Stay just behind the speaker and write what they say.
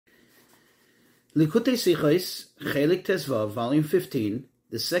Likutei Sichos, Chelik Tezvav, Volume 15,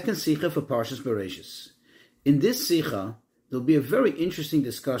 the second Sicha for Parshas Bereishis. In this Sicha, there'll be a very interesting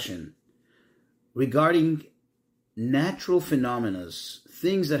discussion regarding natural phenomena,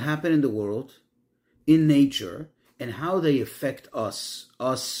 things that happen in the world, in nature, and how they affect us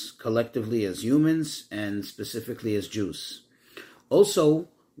collectively as humans, and specifically as Jews. Also,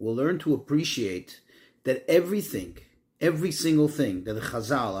 we'll learn to appreciate that every single thing that the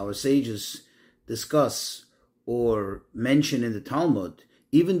Chazal, our sages, discuss or mention in the Talmud,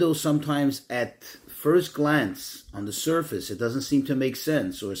 even though sometimes at first glance, on the surface, it doesn't seem to make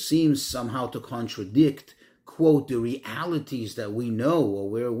sense or seems somehow to contradict, quote, the realities that we know or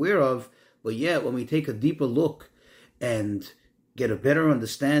we're aware of, but yet when we take a deeper look and get a better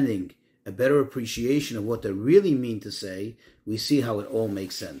understanding, a better appreciation of what they really mean to say, we see how it all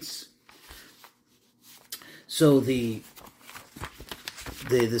makes sense. So the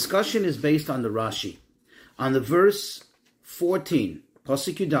discussion is based on the Rashi, on the verse 14,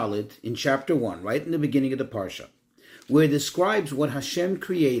 Pasuk Yudalid, in chapter 1, right in the beginning of the Parsha, where it describes what Hashem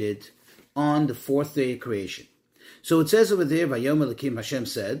created on the fourth day of creation. So it says over there, Vayom Elokim, Hashem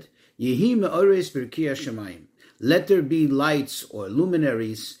said, Yehi me'ores b'rki hashamayim, let there be lights or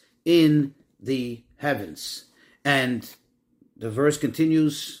luminaries in the heavens. And the verse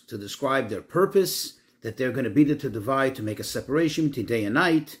continues to describe their purpose, that they're going to be there to divide, to make a separation between day and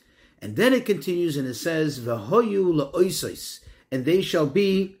night. And then it continues and it says, V'hoyu la'oisos, and they shall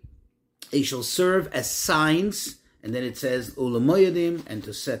serve as signs. And then it says, Ulamoyadim, and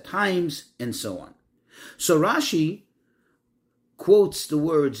to set times, and so on. So Rashi quotes the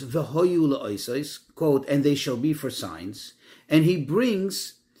words, V'hoyu la'oisos, quote, and they shall be for signs. And he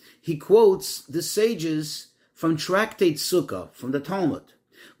quotes the sages from Tractate Sukkah, from the Talmud,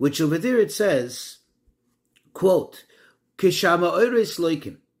 which over there it says, quote, Kishama oires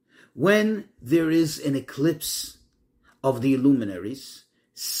loikim, when there is an eclipse of the luminaries,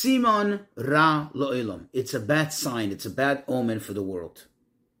 Simon ra lo'ilam, it's a bad sign, it's a bad omen for the world.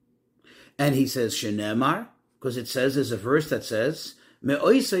 And he says, Shenemar, because it says, there's a verse that says,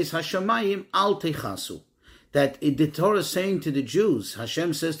 Me'oises hashamayim al techasu, that the Torah is saying to the Jews,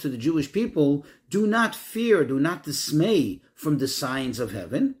 Hashem says to the Jewish people, do not fear, do not dismay from the signs of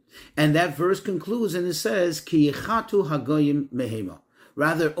heaven. And that verse concludes and it says, Ki yechatu hagoyim mehema,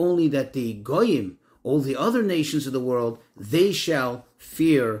 rather only that the goyim, all the other nations of the world, they shall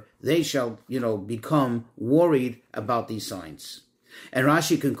fear, they shall, become worried about these signs. And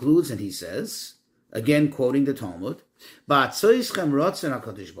Rashi concludes and he says, again quoting the Talmud,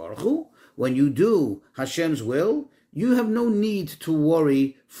 when you do Hashem's will, you have no need to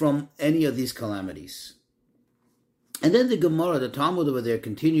worry from any of these calamities. And then the Gemara, the Talmud over there,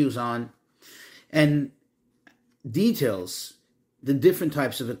 continues on and details the different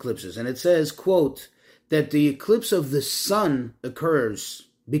types of eclipses. And it says, quote, that the eclipse of the sun occurs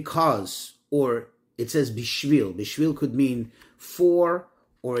because, or it says bishvil. Bishvil could mean for,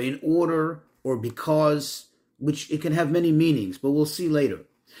 or in order, or because, which it can have many meanings, but we'll see later.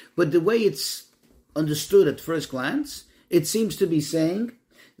 But the way it's understood at first glance, it seems to be saying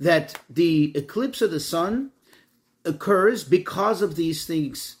that the eclipse of the sun occurs because of these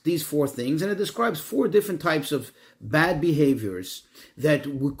things, these four things, and it describes four different types of bad behaviors that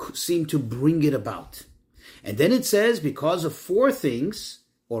would seem to bring it about. And then it says, because of four things,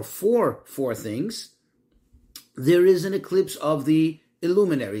 there is an eclipse of the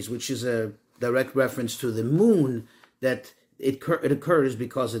illuminaries, which is a direct reference to the moon, that it occurs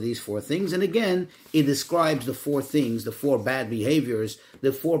because of these four things. And again, it describes the four things, the four bad behaviors,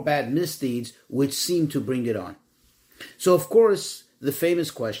 the four bad misdeeds, which seem to bring it on. So, of course, the famous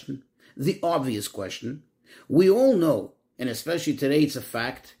question, the obvious question, we all know, and especially today it's a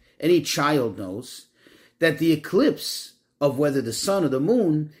fact, any child knows, that the eclipse of whether the sun or the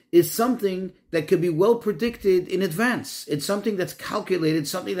moon is something that could be well predicted in advance. It's something that's calculated,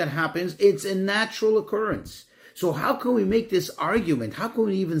 something that happens. It's a natural occurrence. So how can we make this argument? How can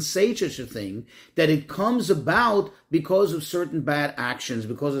we even say such a thing, that it comes about because of certain bad actions,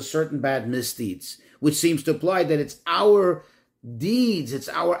 because of certain bad misdeeds, which seems to imply that it's our deeds, it's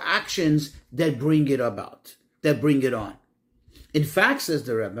our actions that bring it about, that bring it on. In fact, says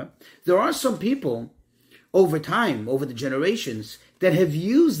the Rebbe, there are some people over time, over the generations, that have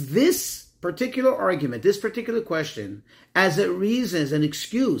used this particular argument, this particular question, as a reason, as an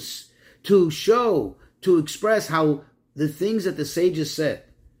excuse to show, to express how the things that the sages said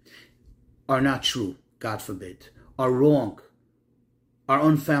are not true, God forbid, are wrong, are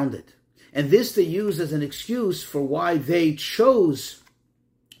unfounded. And this they use as an excuse for why they chose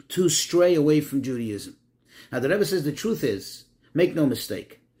to stray away from Judaism. Now the Rebbe says the truth is, make no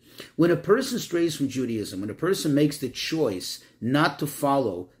mistake, When a person strays from Judaism, when a person makes the choice not to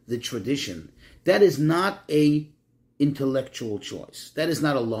follow the tradition, that is not a intellectual choice. That is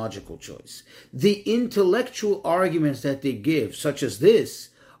not a logical choice. The intellectual arguments that they give, such as this,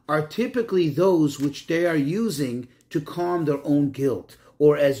 are typically those which they are using to calm their own guilt,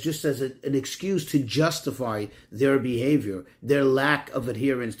 or as an excuse to justify their behavior, their lack of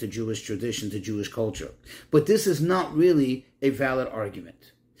adherence to Jewish tradition, to Jewish culture. But this is not really a valid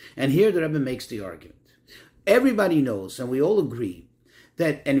argument. And here the Rebbe makes the argument. Everybody knows, and we all agree,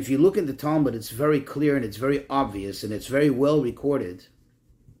 that, and if you look in the Talmud, it's very clear and it's very obvious and it's very well recorded,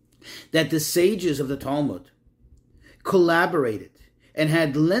 that the sages of the Talmud collaborated and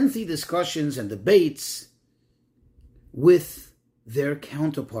had lengthy discussions and debates with their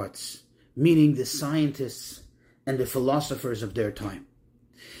counterparts, meaning the scientists and the philosophers of their time.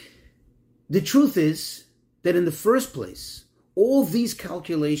 The truth is that in the first place, all these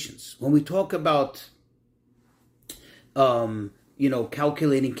calculations, when we talk about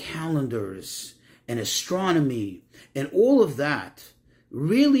calculating calendars and astronomy and all of that,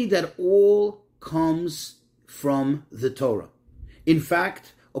 really that all comes from the Torah. In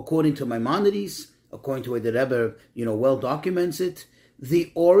fact, according to Maimonides, according to the way the Rebbe, well documents it,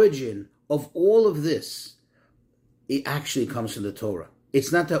 the origin of all of this, it actually comes from the Torah.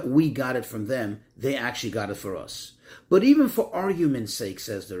 It's not that we got it from them, they actually got it for us. But even for argument's sake,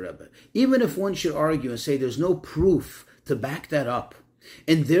 says the Rebbe, even if one should argue and say there's no proof to back that up,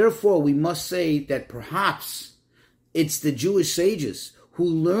 and therefore we must say that perhaps it's the Jewish sages who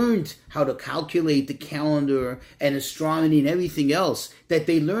learned how to calculate the calendar and astronomy and everything else, that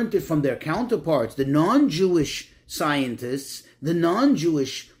they learned it from their counterparts, the non-Jewish scientists, the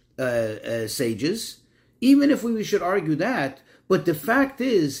non-Jewish sages, even if we should argue that. But the fact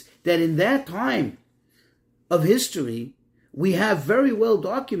is that in that time of history, we have very well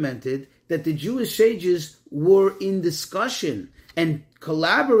documented that the Jewish sages were in discussion and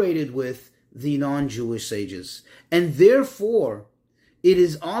collaborated with the non-Jewish sages. And therefore, it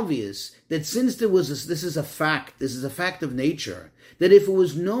is obvious that since this is a fact of nature, that if it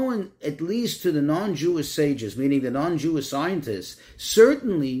was known at least to the non-Jewish sages, meaning the non-Jewish scientists,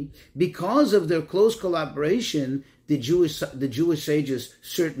 certainly because of their close collaboration, the Jewish sages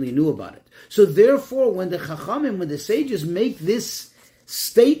certainly knew about it. So therefore, when the Chachamim, when the sages make this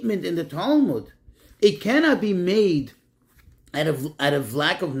statement in the Talmud, it cannot be made out of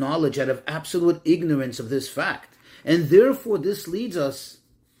lack of knowledge, out of absolute ignorance of this fact. And therefore, this leads us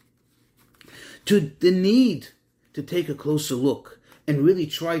to the need to take a closer look and really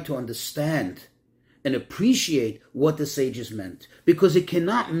try to understand and appreciate what the sages meant. Because it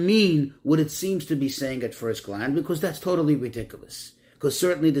cannot mean what it seems to be saying at first glance, because that's totally ridiculous. Because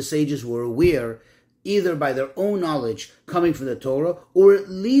certainly the sages were aware, either by their own knowledge coming from the Torah, or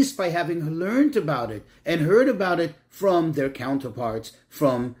at least by having learned about it and heard about it from their counterparts,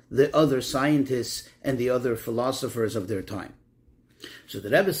 from the other scientists and the other philosophers of their time. So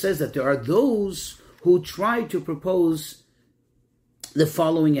the Rebbe says that there are those who try to propose the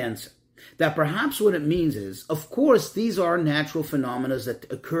following answer. That perhaps what it means is, of course, these are natural phenomena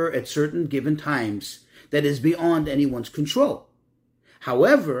that occur at certain given times that is beyond anyone's control.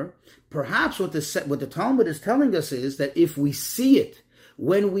 However, perhaps what the Talmud is telling us is that if we see it,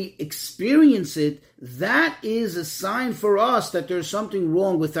 when we experience it, that is a sign for us that there's something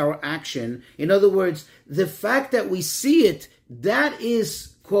wrong with our action. In other words, the fact that we see it, that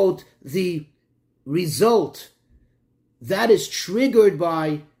is, quote, the result that is triggered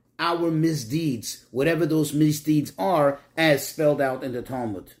by our misdeeds, whatever those misdeeds are, as spelled out in the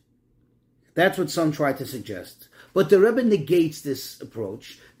Talmud. That's what some try to suggest. But the Rebbe negates this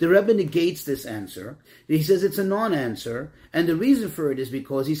approach. The Rebbe negates this answer. He says it's a non-answer, and the reason for it is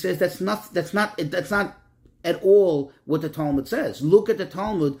because he says that's not at all what the Talmud says. Look at the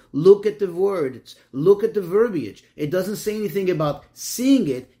Talmud, look at the words, look at the verbiage. It doesn't say anything about seeing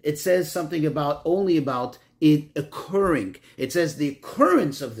it. It says something only about it occurring. It says the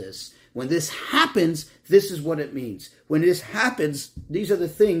occurrence of this. When this happens, this is what it means. When this happens, these are the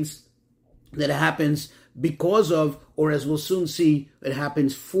things that happens because of, or as we'll soon see, it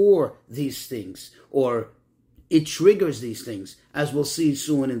happens for these things, or it triggers these things, as we'll see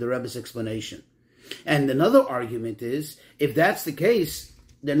soon in the Rebbe's explanation. And another argument is, if that's the case,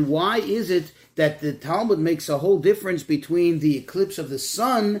 then why is it that the Talmud makes a whole difference between the eclipse of the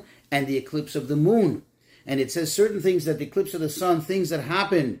sun and the eclipse of the moon? And it says certain things, that the eclipse of the sun, things that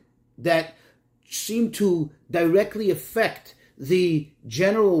happen that seem to directly affect the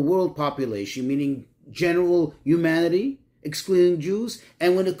general world population, meaning general humanity, excluding Jews.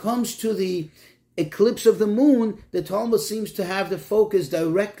 And when it comes to the eclipse of the moon, the Talmud seems to have the focus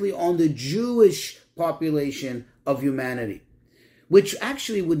directly on the Jewish population of humanity, which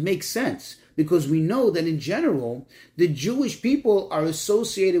actually would make sense because we know that in general, the Jewish people are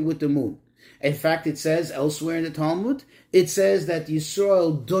associated with the moon. In fact, it says elsewhere in the Talmud, it says that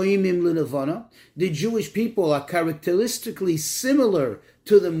Yisrael doimim l'nevana, the Jewish people are characteristically similar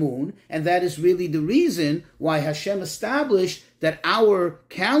to the moon, and that is really the reason why Hashem established that our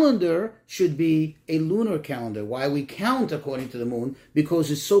calendar should be a lunar calendar, why we count according to the moon,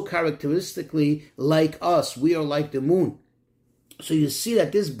 because it's so characteristically like us. We are like the moon. So you see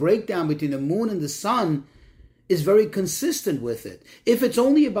that this breakdown between the moon and the sun is very consistent with it. If it's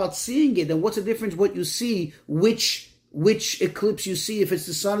only about seeing it, then what's the difference what you see, which eclipse you see, if it's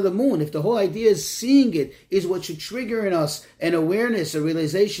the sun or the moon? If the whole idea is seeing it is what should trigger in us an awareness, a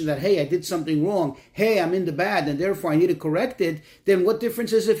realization that, hey, I did something wrong, hey, I'm in the bad, and therefore I need to correct it, then what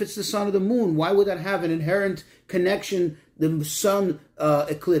difference is if it's the sun or the moon? Why would that have an inherent connection, the sun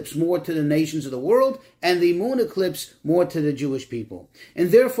eclipse more to the nations of the world, and the moon eclipse more to the Jewish people?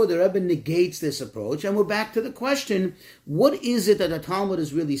 And therefore the Rebbe negates this approach, and we're back to the question, what is it that the Talmud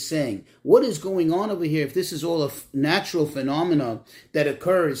is really saying? What is going on over here if this is all a natural phenomena that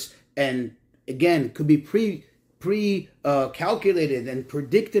occurs and, again, could be pre-calculated and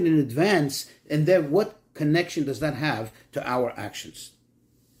predicted in advance, and then what connection does that have to our actions?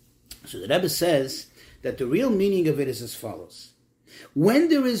 So the Rebbe says that the real meaning of it is as follows. When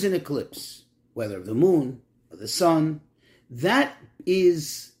there is an eclipse, whether of the moon or the sun, that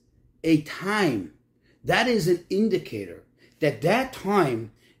is a time, that is an indicator that that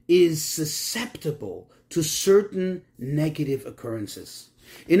time is susceptible to certain negative occurrences.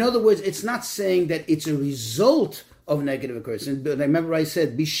 In other words, it's not saying that it's a result of negative occurrences. But remember I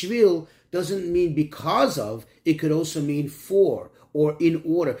said bishvil doesn't mean because of, it could also mean for or in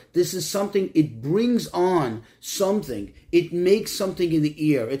order. This is something, it brings on something. It makes something in the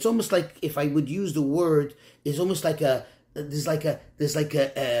ear. It's almost like, if I would use the word, it's almost like there's like a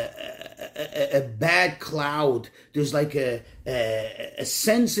bad cloud. There's like a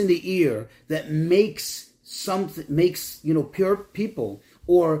sense in the ear that makes pure people,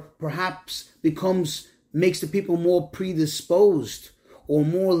 or perhaps makes the people more predisposed or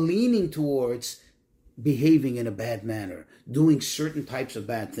more leaning towards behaving in a bad manner, doing certain types of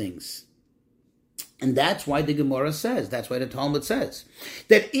bad things. And that's why the Gemara says, that's why the Talmud says,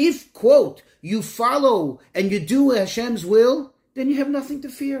 that if, quote, you follow and you do Hashem's will, then you have nothing to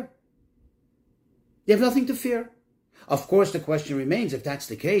fear. You have nothing to fear. Of course, the question remains, if that's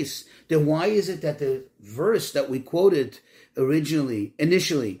the case, then why is it that the verse that we quoted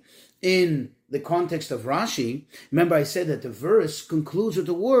initially, in the context of Rashi, remember I said that the verse concludes with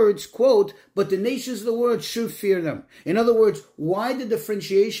the words, quote, but the nations of the world should fear them. In other words, why the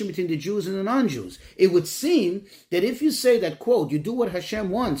differentiation between the Jews and the non-Jews? It would seem that if you say that, quote, you do what Hashem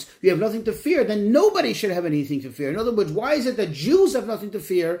wants, you have nothing to fear, then nobody should have anything to fear. In other words, why is it that Jews have nothing to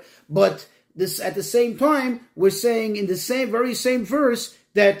fear, but this at the same time, we're saying in the very same verse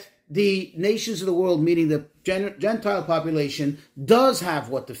that the nations of the world, meaning the Gentile population, does have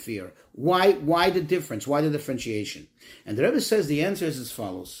what to fear? Why the difference? Why the differentiation? And the Rebbe says the answer is as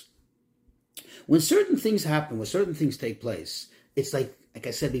follows. When certain things happen, when certain things take place, it's like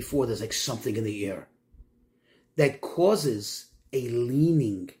I said before, there's like something in the air that causes a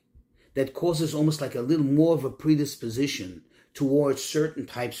leaning, that causes almost like a little more of a predisposition towards certain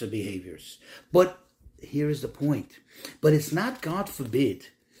types of behaviors. But here is the point. But it's not, God forbid,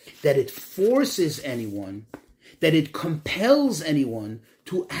 that it forces anyone, that it compels anyone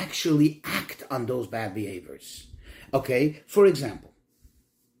to actually act on those bad behaviors. Okay? For example,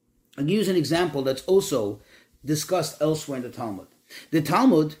 I'll use an example that's also discussed elsewhere in the Talmud. The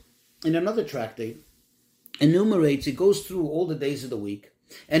Talmud, in another tractate, enumerates, it goes through all the days of the week,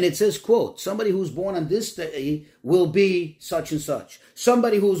 and it says, quote, somebody who's born on this day will be such and such.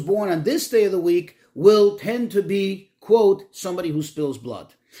 Somebody who's born on this day of the week will tend to be, quote, somebody who spills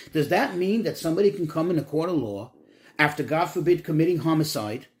blood. Does that mean that somebody can come in a court of law after, God forbid, committing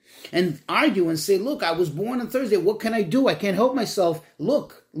homicide and argue and say, look, I was born on Thursday. What can I do? I can't help myself.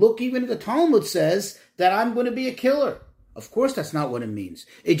 Look, even the Talmud says that I'm going to be a killer. Of course, that's not what it means.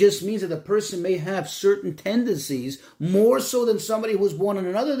 It just means that a person may have certain tendencies, more so than somebody who was born on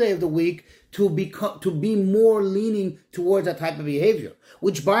another day of the week, to be more leaning towards that type of behavior.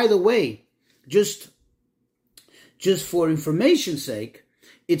 Which, by the way, just for information's sake,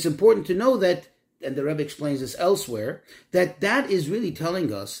 it's important to know that, and the Rebbe explains this elsewhere, that is really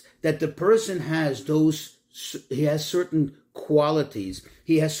telling us that the person has certain qualities.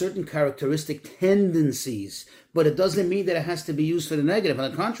 He has certain characteristic tendencies, but it doesn't mean that it has to be used for the negative. On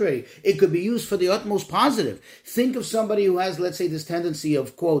the contrary, it could be used for the utmost positive. Think of somebody who has, let's say, this tendency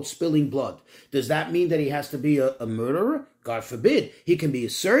of, quote, spilling blood. Does that mean that he has to be a murderer? God forbid. He can be a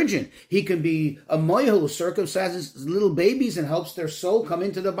surgeon. He can be a moyah who circumcises little babies and helps their soul come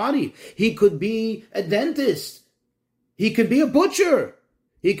into the body. He could be a dentist. He could be a butcher.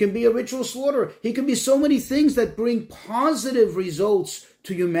 He can be a ritual slaughterer. He can be so many things that bring positive results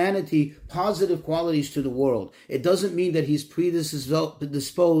to humanity, positive qualities to the world. It doesn't mean that he's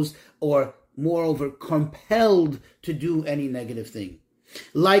predisposed or, moreover, compelled to do any negative thing.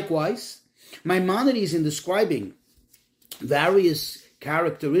 Likewise, Maimonides, in describing various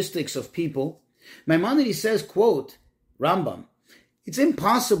characteristics of people, Maimonides says, quote, Rambam, it's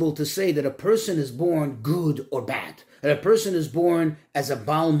impossible to say that a person is born good or bad, that a person is born as a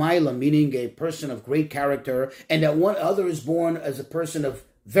Baal Maila, meaning a person of great character, and that one other is born as a person of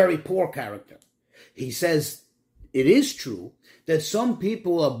very poor character. He says it is true that some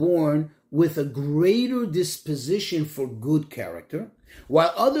people are born with a greater disposition for good character,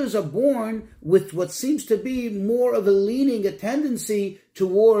 while others are born with what seems to be more of a tendency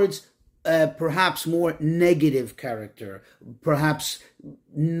towards perhaps more negative character, perhaps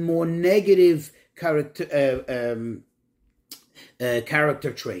more negative character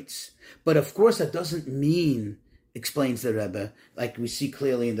traits. But of course, that doesn't mean, explains the Rebbe, like we see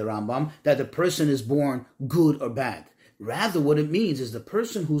clearly in the Rambam, that the person is born good or bad. Rather, what it means is the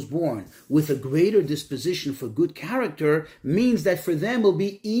person who's born with a greater disposition for good character means that for them it will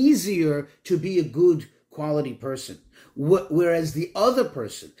be easier to be a good quality person. Whereas the other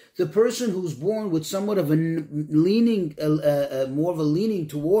person, the person who's born with somewhat of a leaning, more of a leaning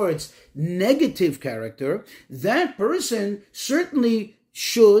towards negative character, that person certainly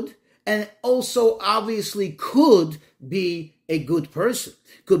should and also obviously could be a good person,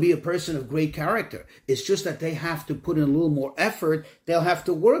 could be a person of great character. It's just that they have to put in a little more effort. They'll have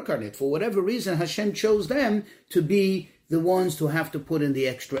to work on it. For whatever reason, Hashem chose them to be the ones to have to put in the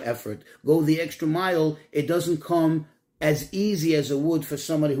extra effort, go the extra mile. It doesn't come as easy as it would for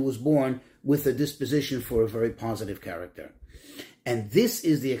somebody who was born with a disposition for a very positive character. And this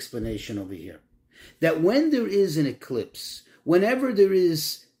is the explanation over here. That when there is an eclipse, whenever there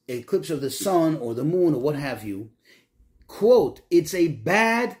is an eclipse of the sun or the moon or what have you, quote, it's a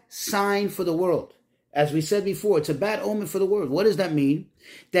bad sign for the world. As we said before, it's a bad omen for the world. What does that mean?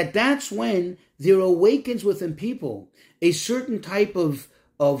 That's when there awakens within people a certain type of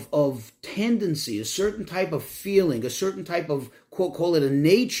tendency, a certain type of feeling, a certain type of, quote, call it a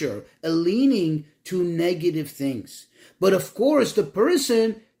nature, a leaning to negative things. But of course, the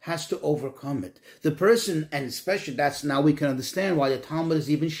person has to overcome it. The person, and especially that's now we can understand why the Talmud is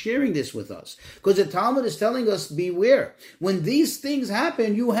even sharing this with us. Because the Talmud is telling us, beware. When these things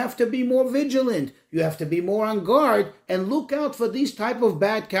happen, you have to be more vigilant. You have to be more on guard and look out for these type of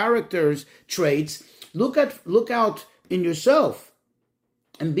bad characters, traits. Look out in yourself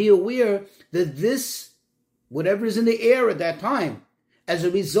and be aware that this, whatever is in the air at that time, as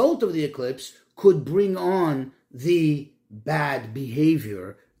a result of the eclipse, could bring on the bad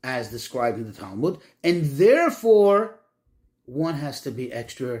behavior as described in the Talmud, and therefore one has to be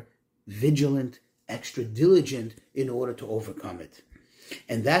extra vigilant, extra diligent in order to overcome it.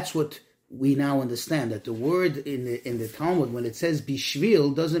 And that's what we now understand, that the word in the Talmud, when it says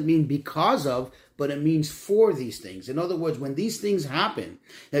bishvil, doesn't mean because of, but it means for these things. In other words, when these things happen,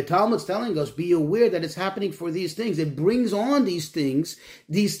 the Talmud's telling us, be aware that it's happening for these things. It brings on these things.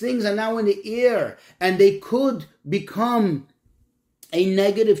 These things are now in the air, and they could become a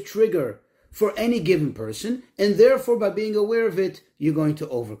negative trigger for any given person, and therefore by being aware of it, you're going to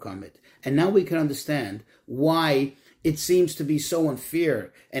overcome it. And now we can understand why it seems to be so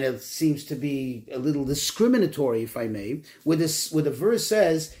unfair, and it seems to be a little discriminatory, if I may, where the verse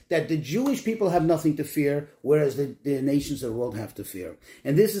says that the Jewish people have nothing to fear, whereas the nations of the world have to fear.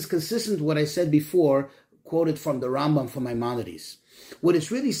 And this is consistent with what I said before, quoted from the Rambam from Maimonides. What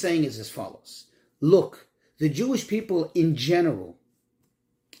it's really saying is as follows. Look, the Jewish people in general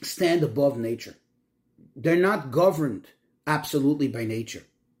stand above nature. They're not governed absolutely by nature.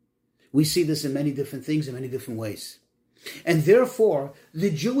 We see this in many different things, in many different ways. And therefore, the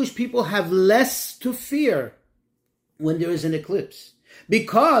Jewish people have less to fear when there is an eclipse,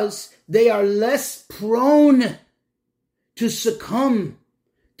 because they are less prone to succumb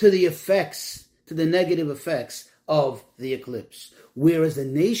to the effects, to the negative effects of the eclipse. Whereas the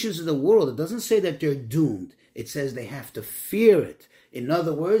nations of the world, it doesn't say that they're doomed. It says they have to fear it. In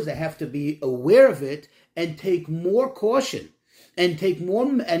other words, they have to be aware of it and take more caution and take more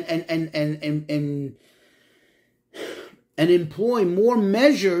and and employ more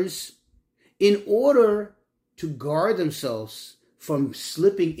measures in order to guard themselves from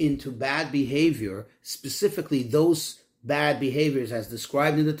slipping into bad behavior, specifically those bad behaviors as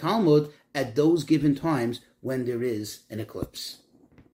described in the Talmud at those given times when there is an eclipse.